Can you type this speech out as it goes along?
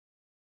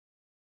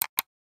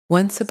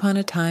Once upon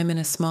a time in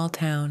a small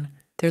town,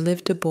 there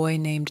lived a boy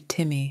named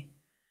Timmy.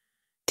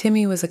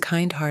 Timmy was a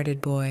kind-hearted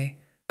boy,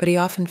 but he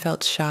often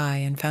felt shy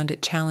and found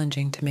it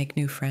challenging to make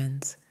new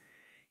friends.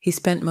 He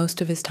spent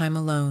most of his time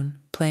alone,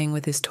 playing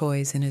with his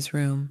toys in his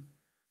room.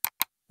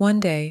 One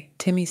day,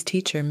 Timmy's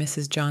teacher,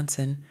 Mrs.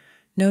 Johnson,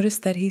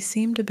 noticed that he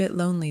seemed a bit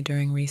lonely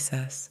during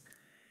recess.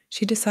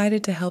 She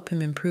decided to help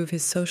him improve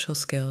his social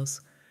skills,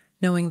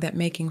 knowing that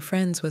making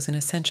friends was an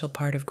essential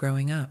part of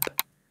growing up.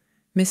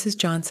 Mrs.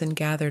 Johnson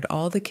gathered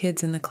all the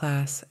kids in the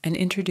class and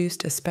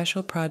introduced a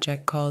special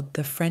project called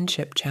the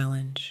Friendship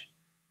Challenge.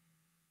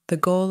 The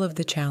goal of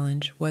the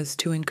challenge was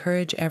to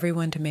encourage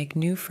everyone to make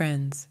new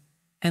friends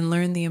and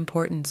learn the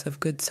importance of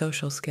good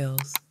social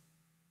skills.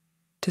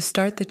 To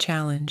start the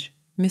challenge,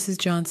 Mrs.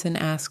 Johnson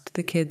asked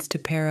the kids to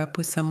pair up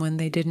with someone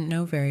they didn't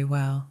know very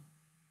well.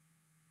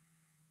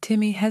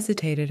 Timmy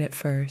hesitated at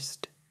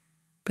first,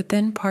 but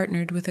then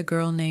partnered with a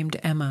girl named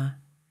Emma.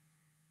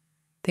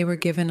 They were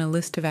given a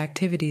list of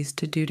activities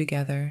to do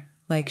together,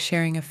 like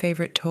sharing a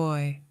favorite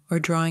toy or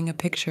drawing a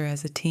picture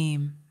as a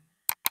team.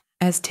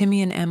 As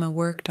Timmy and Emma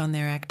worked on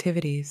their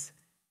activities,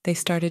 they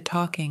started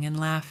talking and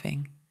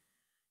laughing.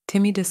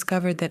 Timmy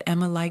discovered that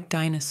Emma liked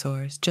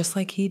dinosaurs, just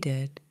like he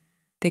did.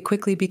 They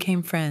quickly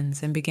became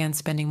friends and began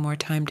spending more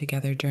time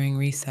together during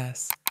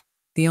recess.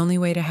 The only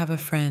way to have a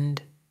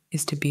friend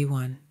is to be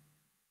one.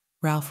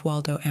 Ralph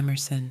Waldo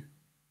Emerson.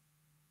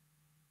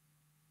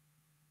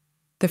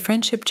 The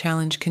Friendship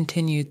Challenge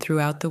continued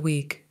throughout the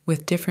week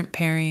with different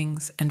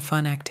pairings and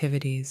fun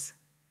activities.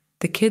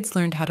 The kids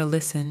learned how to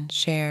listen,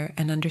 share,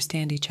 and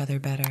understand each other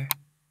better.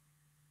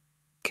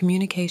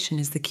 Communication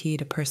is the key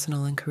to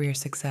personal and career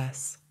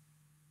success.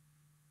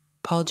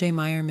 Paul J.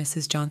 Meyer,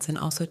 Mrs. Johnson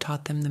also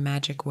taught them the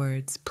magic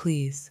words,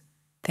 please,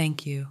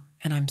 thank you,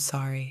 and I'm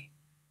sorry.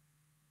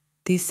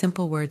 These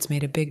simple words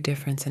made a big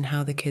difference in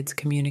how the kids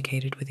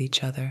communicated with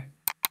each other.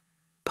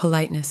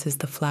 Politeness is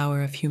the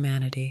flower of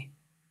humanity.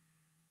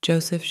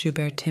 Joseph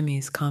Joubert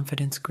Timmy's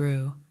confidence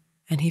grew,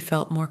 and he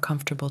felt more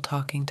comfortable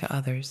talking to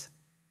others.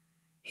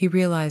 He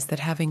realized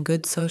that having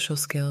good social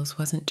skills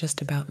wasn't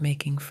just about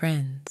making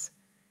friends.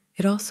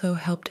 It also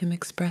helped him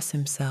express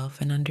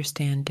himself and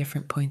understand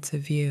different points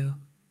of view.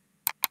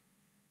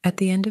 At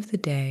the end of the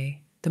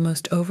day, the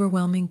most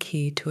overwhelming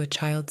key to a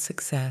child's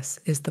success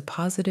is the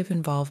positive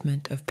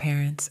involvement of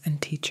parents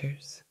and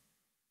teachers.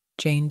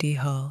 Jane D.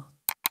 Hull.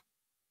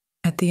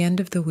 At the end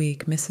of the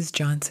week, Mrs.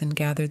 Johnson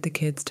gathered the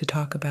kids to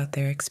talk about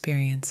their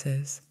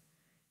experiences.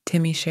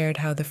 Timmy shared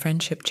how the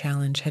Friendship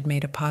Challenge had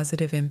made a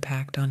positive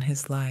impact on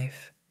his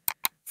life.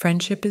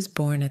 Friendship is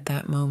born at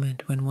that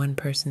moment when one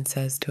person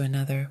says to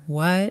another,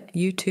 "What,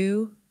 you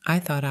too? I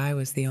thought I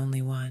was the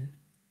only one."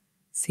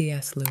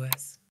 C.S.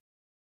 Lewis.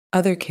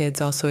 Other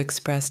kids also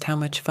expressed how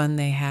much fun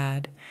they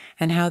had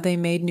and how they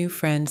made new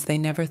friends they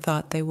never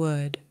thought they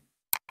would.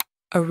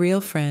 A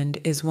real friend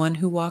is one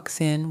who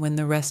walks in when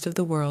the rest of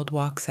the world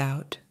walks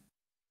out.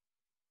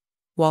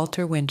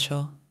 Walter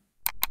Winchell.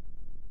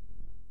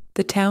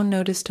 The town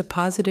noticed a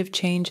positive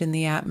change in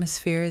the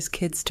atmosphere as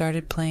kids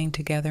started playing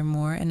together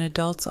more and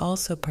adults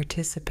also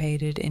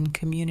participated in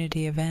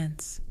community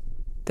events.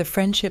 The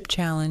Friendship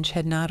Challenge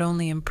had not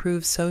only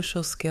improved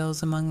social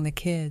skills among the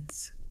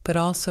kids, but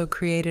also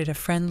created a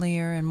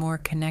friendlier and more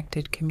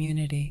connected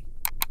community.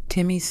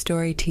 Timmy's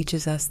story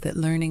teaches us that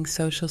learning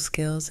social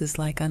skills is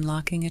like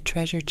unlocking a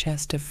treasure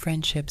chest of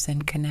friendships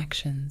and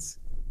connections.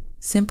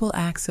 Simple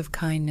acts of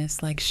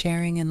kindness like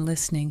sharing and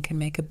listening can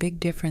make a big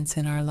difference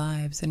in our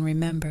lives, and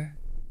remember,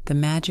 the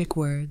magic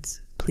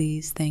words,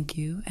 please, thank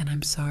you, and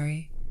I'm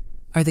sorry,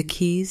 are the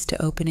keys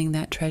to opening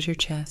that treasure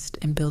chest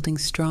and building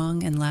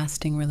strong and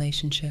lasting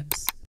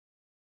relationships.